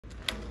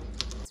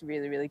it's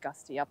really, really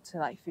gusty, up to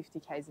like 50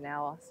 k's an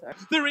hour. So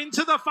they're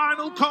into the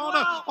final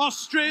corner,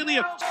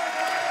 Australia.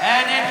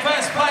 And in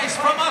first place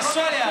from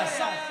Australia.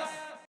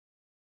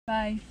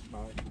 bye.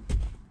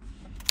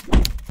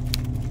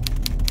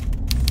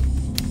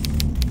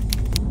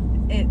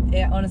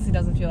 It honestly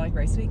doesn't feel like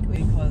race week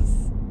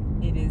because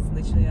it is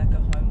literally like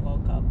a home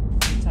World Cup,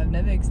 which I've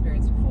never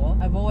experienced before.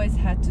 I've always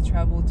had to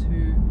travel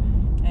to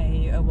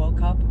a World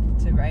Cup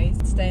to race,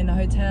 stay in a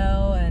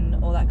hotel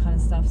and all that kind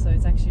of stuff, so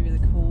it's actually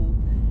really cool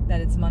that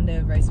it's Monday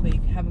of race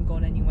week. Haven't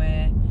gone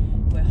anywhere,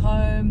 we're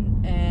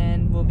home,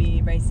 and we'll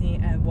be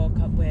racing at World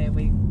Cup where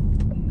we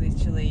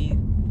literally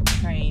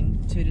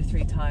train 2 to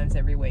 3 times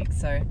every week,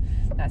 so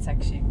that's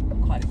actually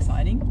quite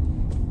exciting.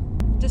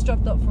 Just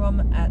dropped off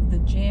from at the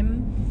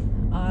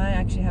gym. I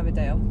actually have a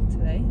day off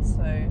today,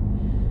 so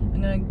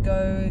I'm gonna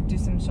go do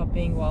some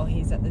shopping while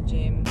he's at the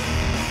gym.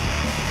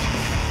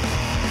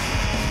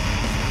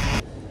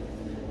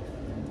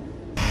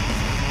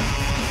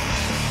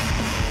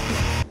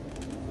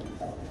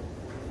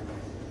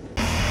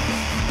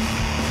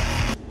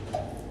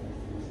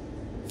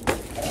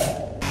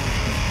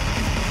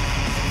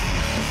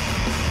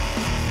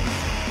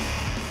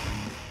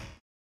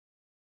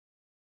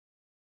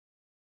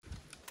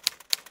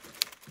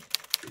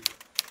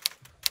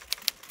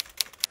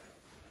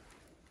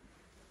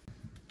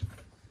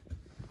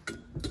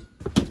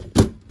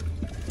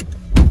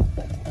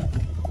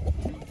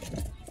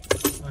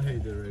 I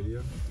hate the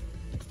radio.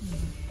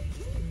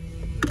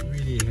 I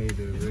really hate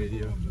the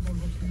radio.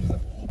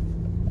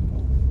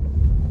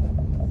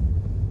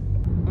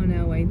 On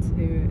our way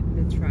to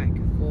the track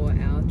for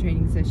our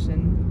training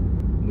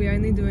session. We're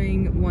only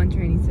doing one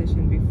training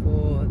session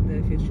before the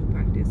official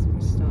practice,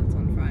 which starts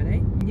on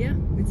Friday. Yeah,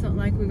 it's not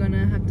like we're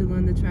gonna have to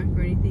learn the track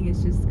or anything,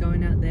 it's just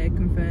going out there,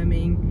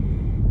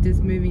 confirming,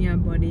 just moving our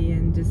body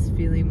and just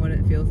feeling what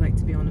it feels like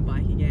to be on a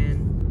bike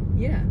again.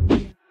 Yeah.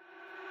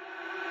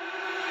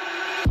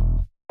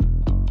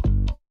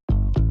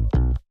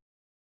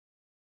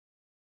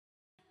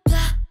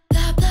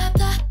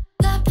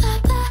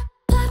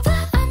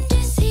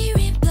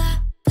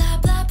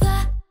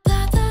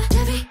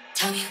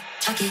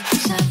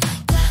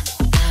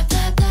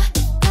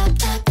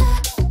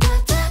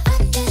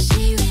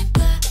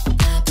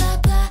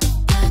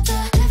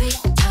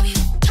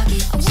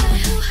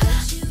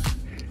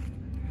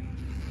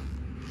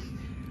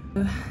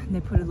 They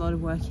put a lot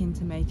of work in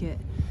to make it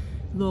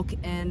look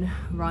and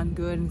run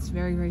good, and it's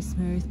very, very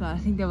smooth, but I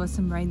think there was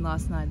some rain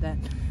last night that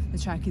the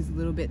track is a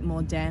little bit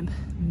more damp,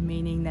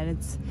 meaning that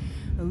it's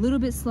a little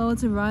bit slower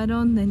to ride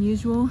on than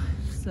usual.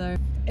 So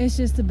it's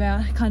just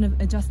about kind of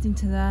adjusting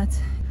to that.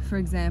 For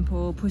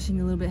example,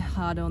 pushing a little bit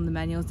harder on the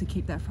manuals to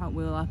keep that front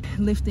wheel up,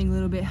 lifting a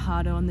little bit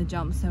harder on the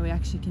jump so we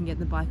actually can get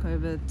the bike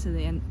over to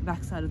the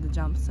back side of the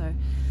jump. So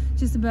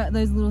just about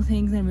those little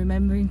things and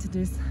remembering to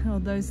do all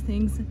those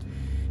things,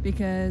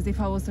 because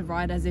if I was to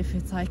ride as if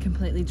it's like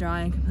completely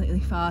dry and completely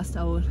fast,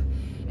 I would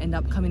end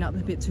up coming up a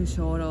bit too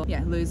short or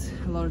yeah, lose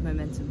a lot of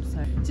momentum.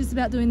 So just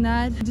about doing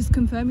that, just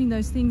confirming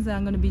those things that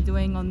I'm going to be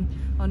doing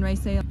on race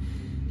day.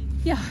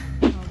 Yeah.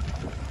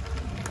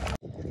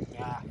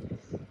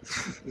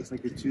 It's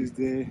like a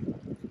Tuesday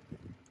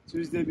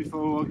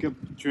before World Cup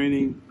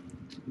training,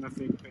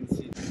 nothing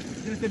fancy.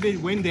 Just a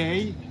bit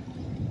windy,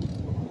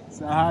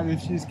 so I had a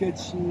few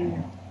sketchy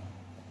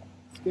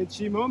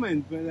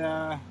moments,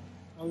 but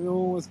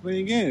everyone was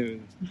playing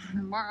games.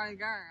 My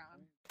girl.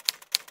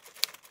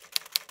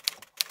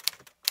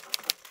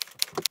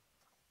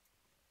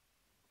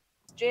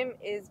 Gym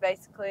is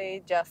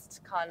basically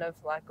just kind of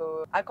like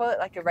I call it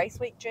like a race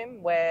week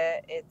gym,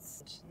 where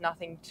it's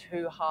nothing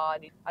too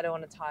hard. I don't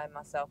want to tire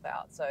myself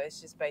out, so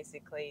it's just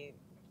basically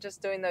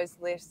just doing those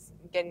lifts,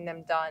 getting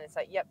them done. It's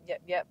like yep,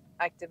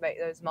 activate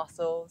those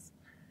muscles,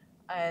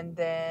 and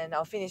then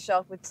I'll finish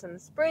off with some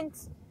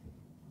sprints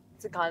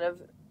to kind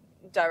of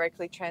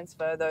directly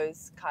transfer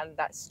those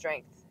that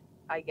strength,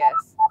 I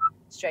guess,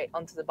 straight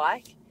onto the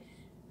bike,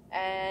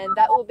 and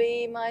that will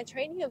be my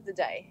training of the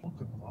day.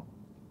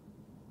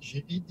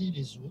 J'ai aidé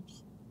les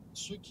autres,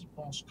 ceux qui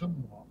pensent comme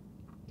moi.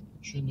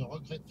 Je ne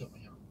regrette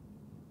rien.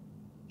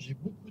 J'ai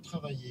beaucoup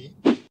travaillé.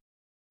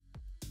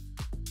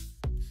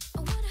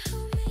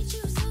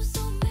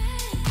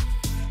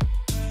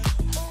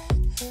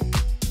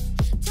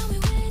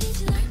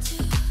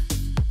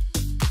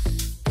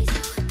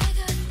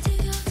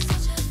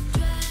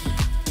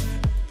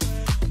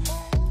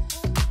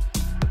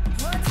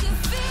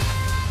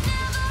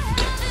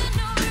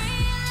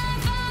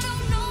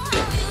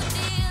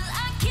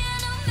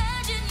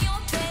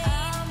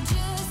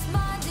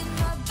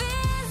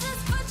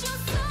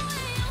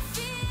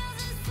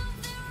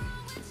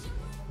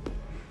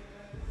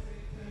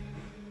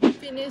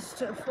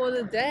 Finished for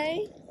the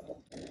day.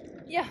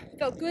 Yeah,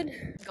 felt good.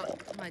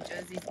 Got my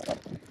jersey,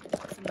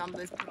 some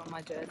numbers put on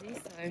my jersey,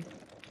 so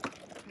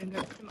I'm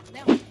going to put them up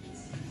now.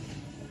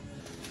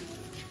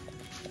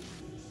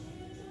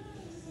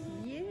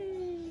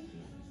 Yay!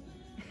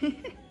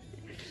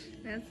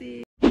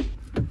 Merci.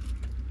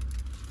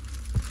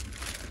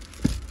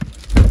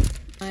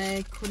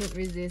 I couldn't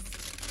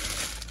resist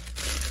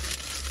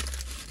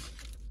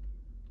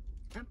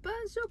Un pain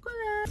au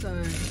chocolat. So,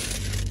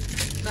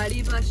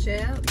 Marie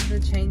Blachère, the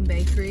chain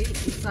bakery,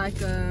 it's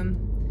like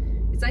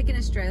in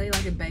Australia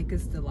like a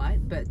baker's delight,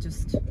 but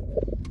just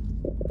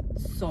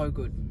so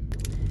good.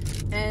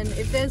 And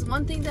if there's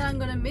one thing that I'm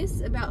gonna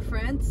miss about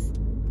France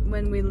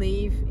when we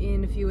leave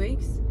in a few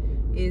weeks,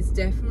 is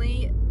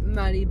definitely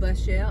Marie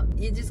Blachère.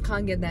 You just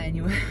can't get that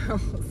anywhere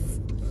else.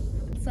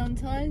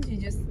 Sometimes you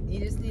just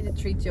need to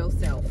treat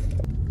yourself.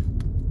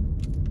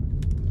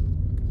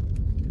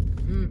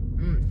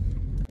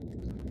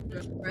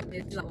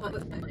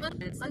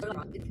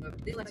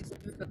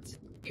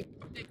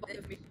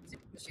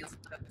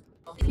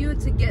 If you were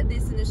to get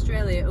this in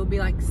Australia, it would be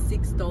like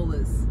 $6.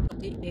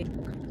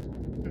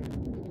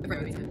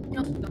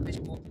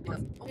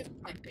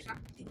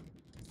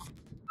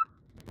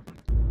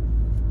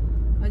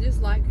 I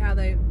just like how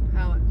it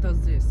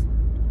does this.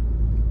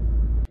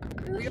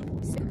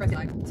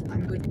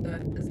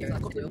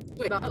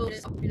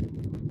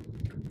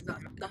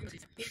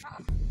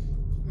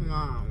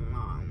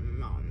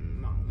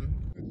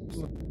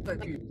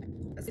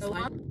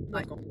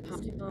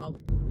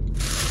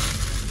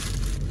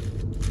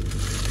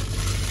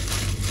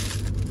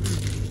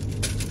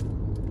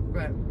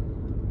 Right.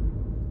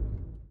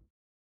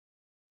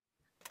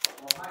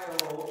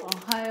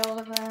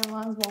 Ohio,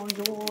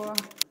 bonjour.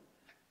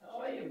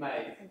 How are you,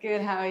 mate?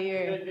 Good, how are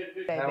you?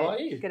 Good. How are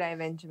you? G'day,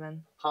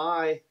 Benjamin.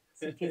 Hi.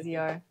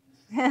 Physio.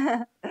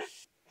 How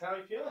are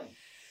you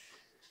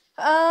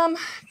feeling?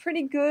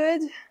 Pretty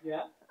good.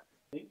 Yeah.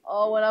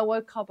 Oh, when I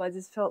woke up, I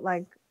just felt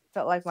like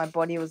my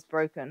body was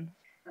broken.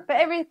 But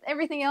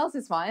everything else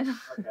is fine. Okay,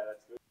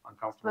 that's good. A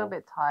Uncomfortable. little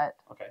bit tight.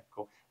 Okay,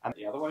 cool. And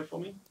the other way for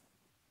me.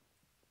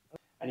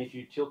 And if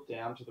you tilt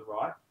down to the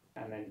right,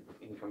 and then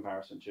in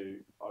comparison to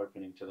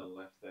opening to the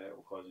left there,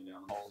 or closing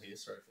down the hole here,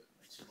 sorry if it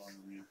makes you longer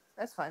than you.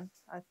 That's fine.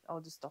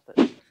 I'll just stop it.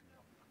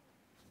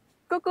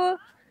 Coucou,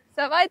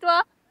 ça va et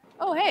toi?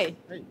 Oh hey.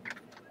 Hey.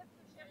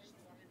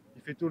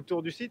 Il fait tout le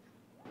tour du site.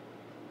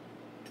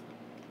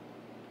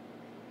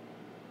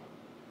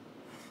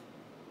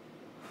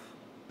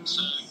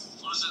 So,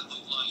 what does it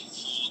look like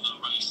for the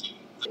racing?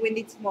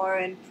 Windy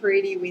tomorrow and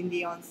pretty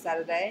windy on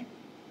Saturday.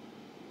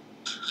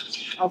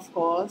 Of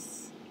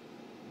course.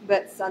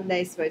 But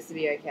Sunday's supposed to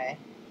be okay.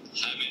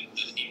 Having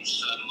the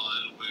inside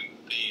line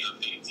won't be a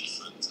big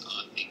difference,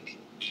 I think.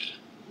 Yeah.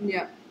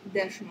 Yeah,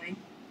 definitely.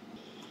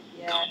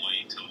 Yeah, Can't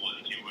wait to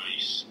watch your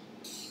race.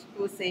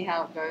 we'll see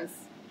how it goes.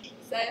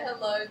 Say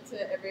hello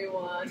to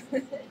everyone.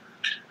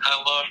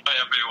 Hello,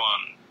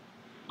 everyone.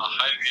 I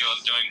hope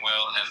you're doing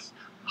well and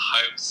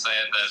hope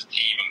Sandra's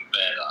even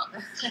better.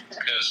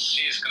 Because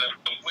she's going to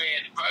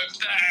win both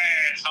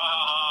days. Ha ha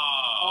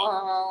ha.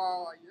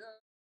 Oh, yeah.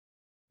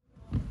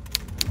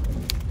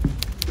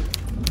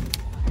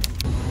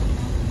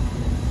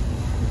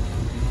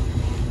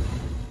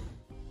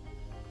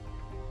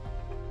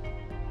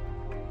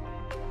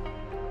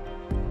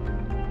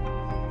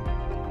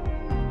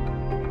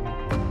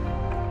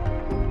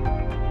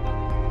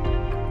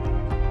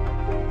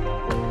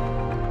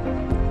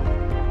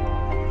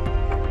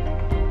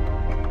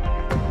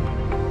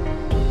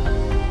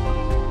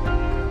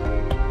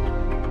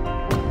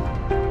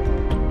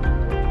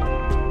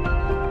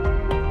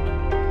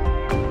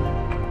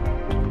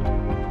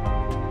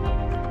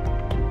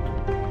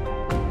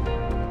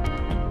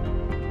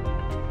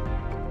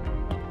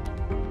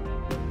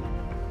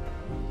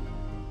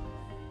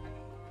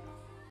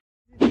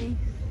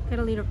 Got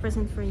a little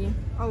present for you.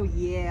 Oh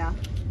yeah.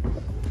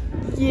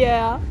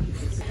 Yeah.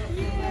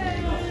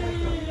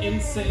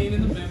 Insane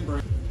in the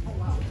membrane.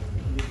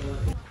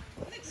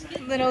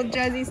 Little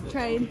Jazzy's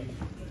trade.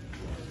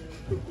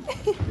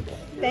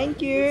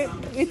 Thank you.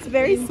 It's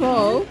very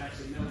small,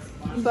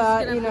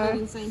 but you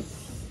know,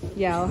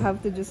 yeah, I'll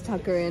have to just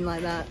tuck her in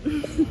like that.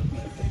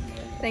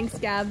 Thanks,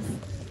 Gabs.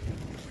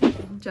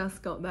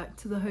 Just got back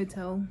to the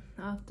hotel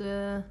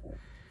after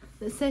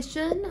the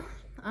session.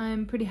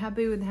 I'm pretty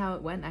happy with how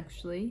it went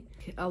actually.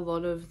 A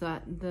lot of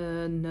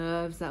the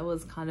nerves that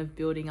was kind of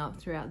building up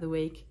throughout the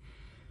week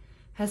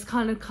has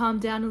kind of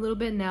calmed down a little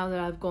bit now that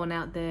I've gone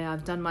out there,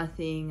 I've done my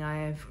thing,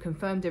 I've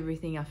confirmed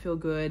everything, I feel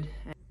good,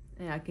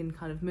 and I can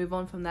kind of move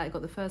on from that.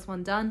 Got the first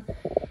one done.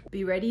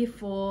 Be ready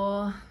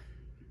for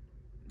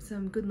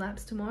some good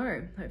laps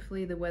tomorrow.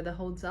 Hopefully the weather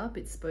holds up.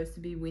 It's supposed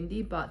to be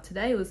windy, but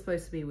today it was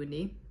supposed to be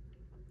windy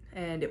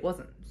and it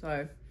wasn't,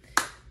 so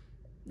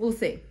we'll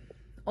see.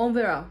 On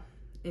verra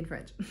in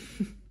French.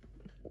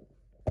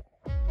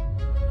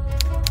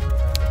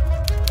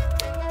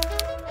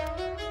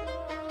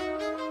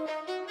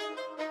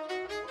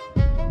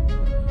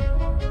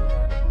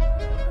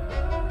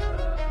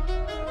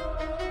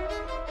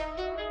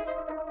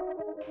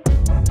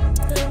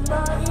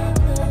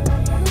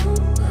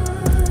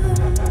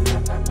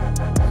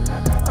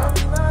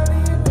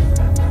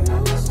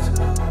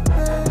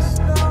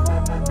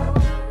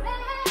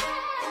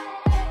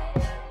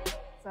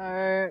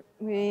 So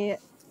we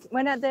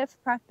went out there for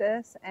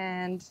practice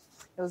and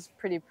it was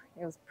pretty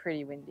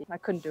windy. I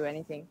couldn't do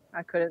anything.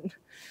 It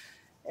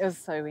was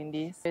so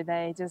windy. So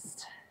they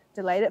just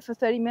delayed it for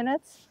 30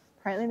 minutes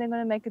apparently they're going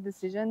to make a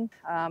decision.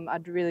 I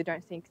really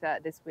don't think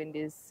that this wind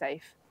is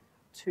safe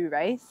to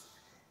race.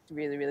 It's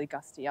really, really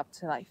gusty, up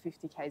to like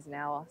 50 k's an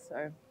hour.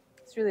 So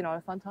it's really not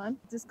a fun time.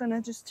 Just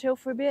going to chill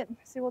for a bit,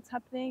 see what's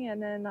happening,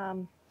 and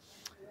then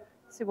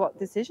see what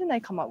decision they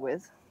come up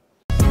with.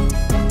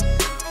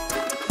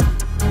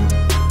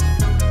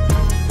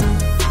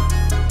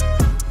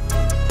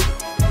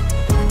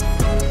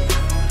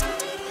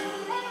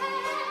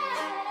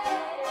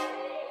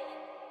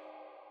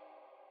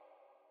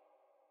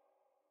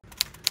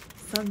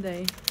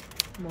 Sunday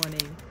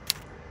morning,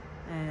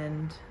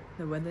 and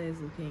the weather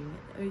is looking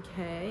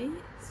okay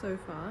so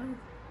far.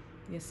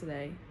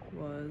 Yesterday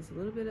was a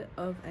little bit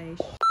of a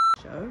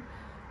show.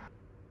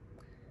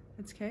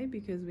 It's okay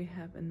because we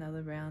have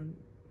another round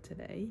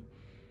today,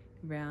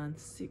 round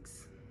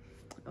 6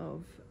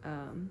 of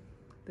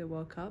the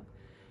World Cup,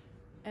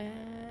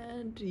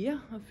 and yeah,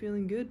 I'm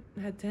feeling good.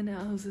 I had 10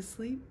 hours of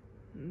sleep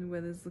and the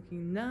weather's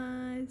looking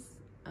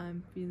nice.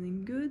 I'm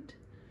feeling good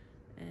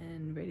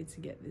and ready to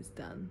get this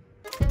done.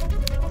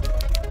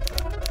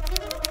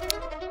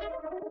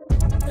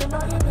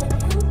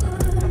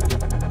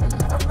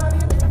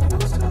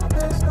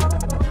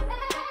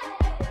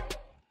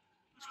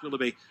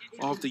 Willoughby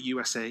of the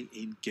USA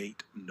in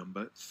gate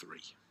number 3.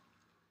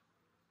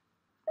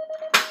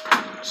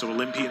 So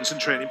Olympians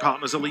and training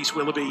partners Elise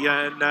Willoughby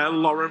and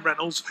Lauren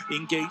Reynolds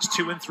in gates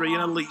 2 and 3,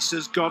 and Elise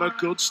has got a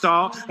good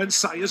start, and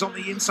Saya's on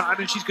the inside,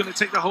 and she's going to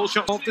take the whole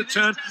shot off the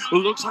turn.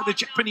 Looks like the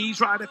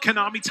Japanese rider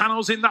Kanami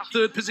Tano's in that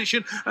 3rd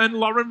position, and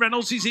Lauren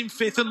Reynolds is in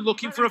 5th and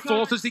looking for a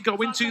 4th as they go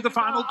into the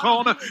final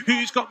corner.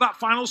 Who's got that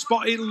final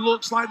spot? It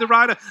looks like the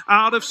rider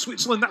out of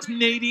Switzerland. That's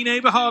Nadine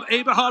Eberhard.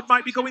 Eberhard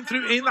might be going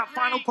through in that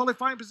final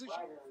qualifying position.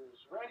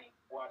 Ready,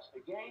 watch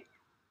the gate.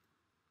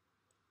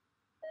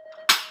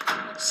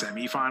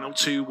 Semi-final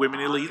 2, women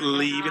elite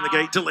leaving the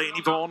gate.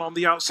 Delaney Vaughan on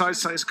the outside,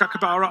 Saya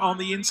Sakakibara on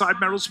the inside,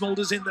 Meryl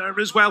Smulders in there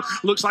as well.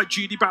 Looks like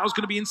Judy Bowers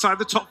going to be inside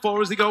the top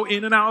 4 as they go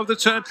in and out of the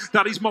turn.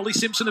 That is Molly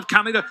Simpson of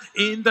Canada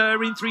in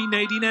there in 3.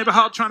 Nadine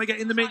Eberhard trying to get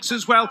in the mix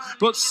as well,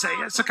 but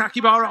Saya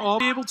Sakakibara will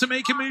be able to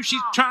make a move.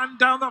 She's trying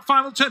down that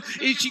final turn.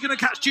 Is she going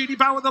to catch Judy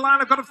Bauer at the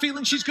line? I've got a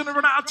feeling she's going to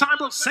run out of time,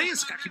 but Saya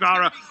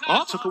Sakakibara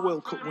took a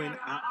World Cup win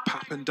at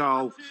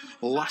Papendal.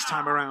 Last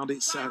time around,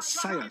 it's Saya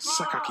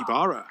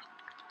Sakakibara.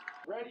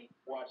 Ready,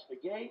 watch the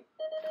gate.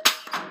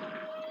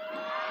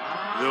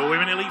 The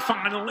Women Elite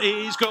Final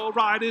is Go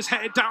Riders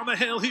head down the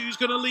hill. Who's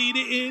going to lead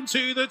it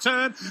into the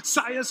turn?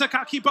 Saya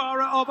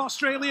Sakakibara of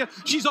Australia.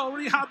 She's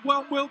already had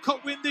 1 World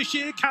Cup win this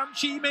year. Can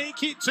she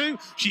make it 2?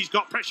 She's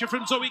got pressure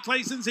from Zoe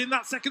Claessens in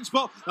that 2nd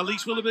spot.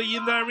 Elise Willoughby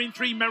in there in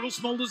 3. Meryl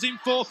Smulders in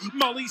 4.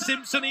 Molly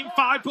Simpson in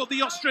 5. But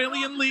the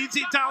Australian leads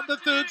it down the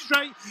 3rd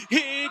straight.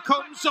 Here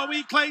comes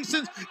Zoe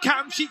Claessens.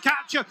 Can she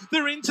catch her?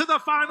 They're into the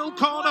final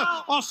corner.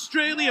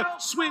 Australia,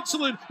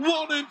 Switzerland,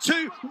 1 and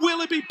 2.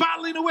 Willoughby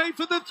battling away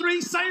for the 3.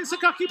 Saya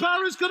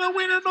Sakakibara is going to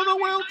win another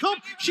World Cup.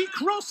 She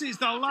crosses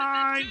the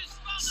line.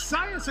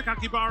 Saya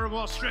Sakakibara of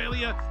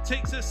Australia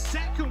takes a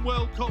 2nd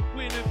World Cup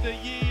win of the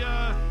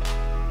year.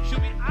 She'll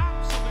be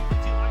absolutely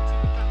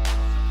delighted with that.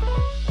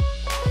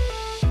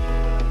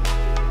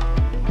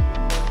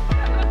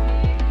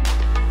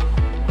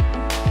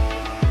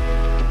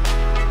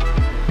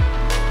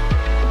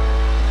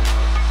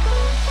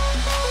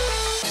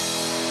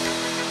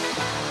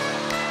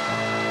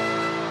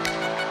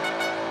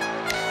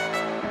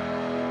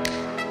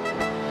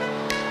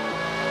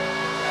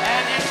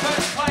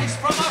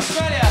 From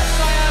Australia,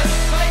 Saya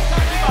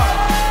Sakakibara.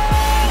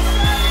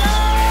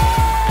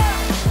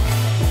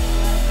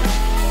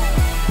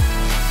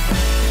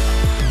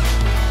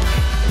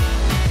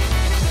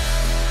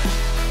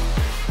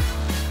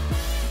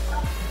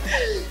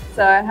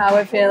 So how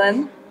are we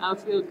feeling? I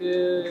feel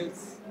good.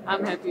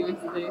 I'm happy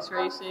with today's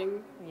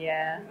racing.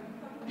 Yeah.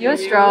 You're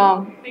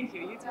strong. Thank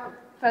you, you too.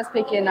 First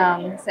pick in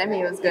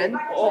semi was good.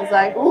 I was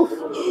like, oof.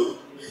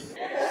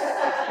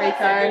 Happy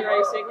Rico.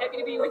 racing. Happy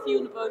to be with you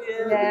on the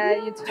podium.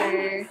 Yeah, you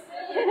too.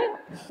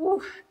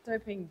 Ooh,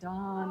 doping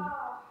done.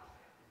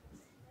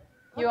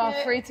 You are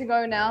free to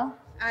go now.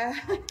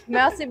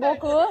 Merci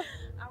beaucoup.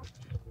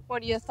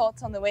 What are your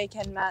thoughts on the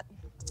weekend, Matt?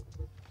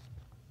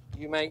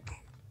 You make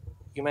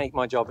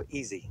my job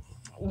easy.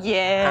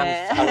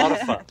 Yeah. And a lot of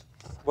fun.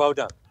 Well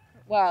done.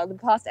 Wow, the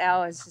past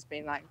hour has just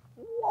been like,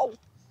 whoa,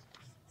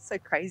 so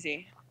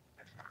crazy.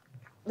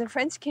 The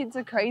French kids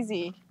are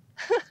crazy.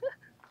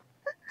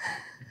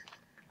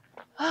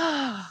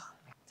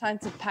 Time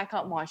to pack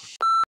up my shit.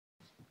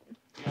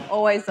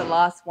 Always the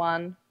last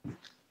one.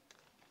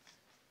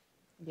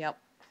 Yep,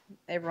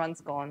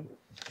 everyone's gone.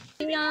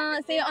 See you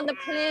on the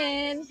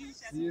plane.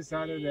 See you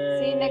Saturday.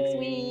 See you next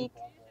week.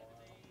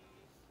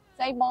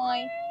 Say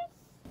bye.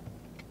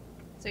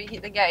 So you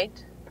hit the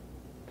gate?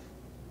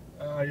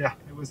 Yeah,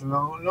 it was a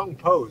long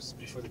pause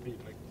before the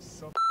beat, like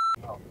so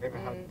long. Never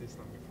had this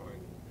long before.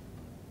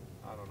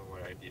 I don't know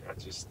what I did. I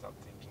just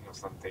stopped thinking of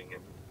something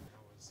and I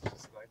was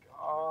just like,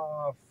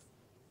 oh,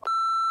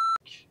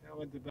 I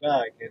went to the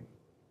back and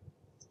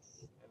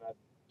I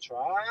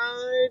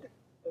tried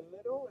a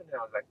little and then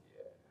I was like,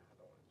 yeah, I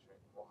don't want to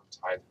drink more. I'm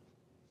tired.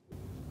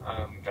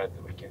 I'm glad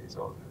the weekend is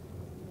over.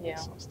 Yeah.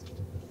 Exhausted.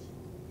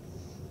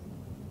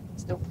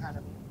 Still proud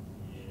of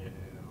you. Yeah.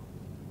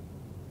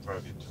 Proud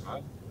of you,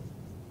 Jamal.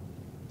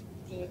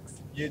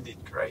 Thanks. You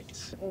did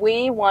great.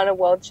 We won a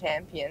world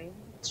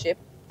championship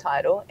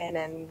title, and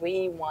then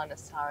we won a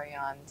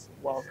Sarian's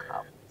World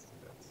Cup.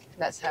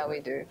 That's how we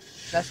do.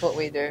 That's what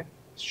we do.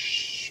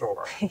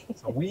 Sure.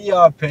 So we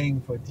are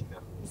paying for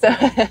dinner. So,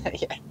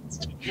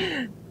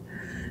 yeah.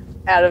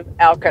 Out of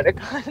our credit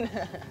card. Do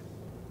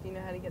you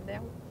know how to get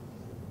there?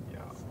 Yeah.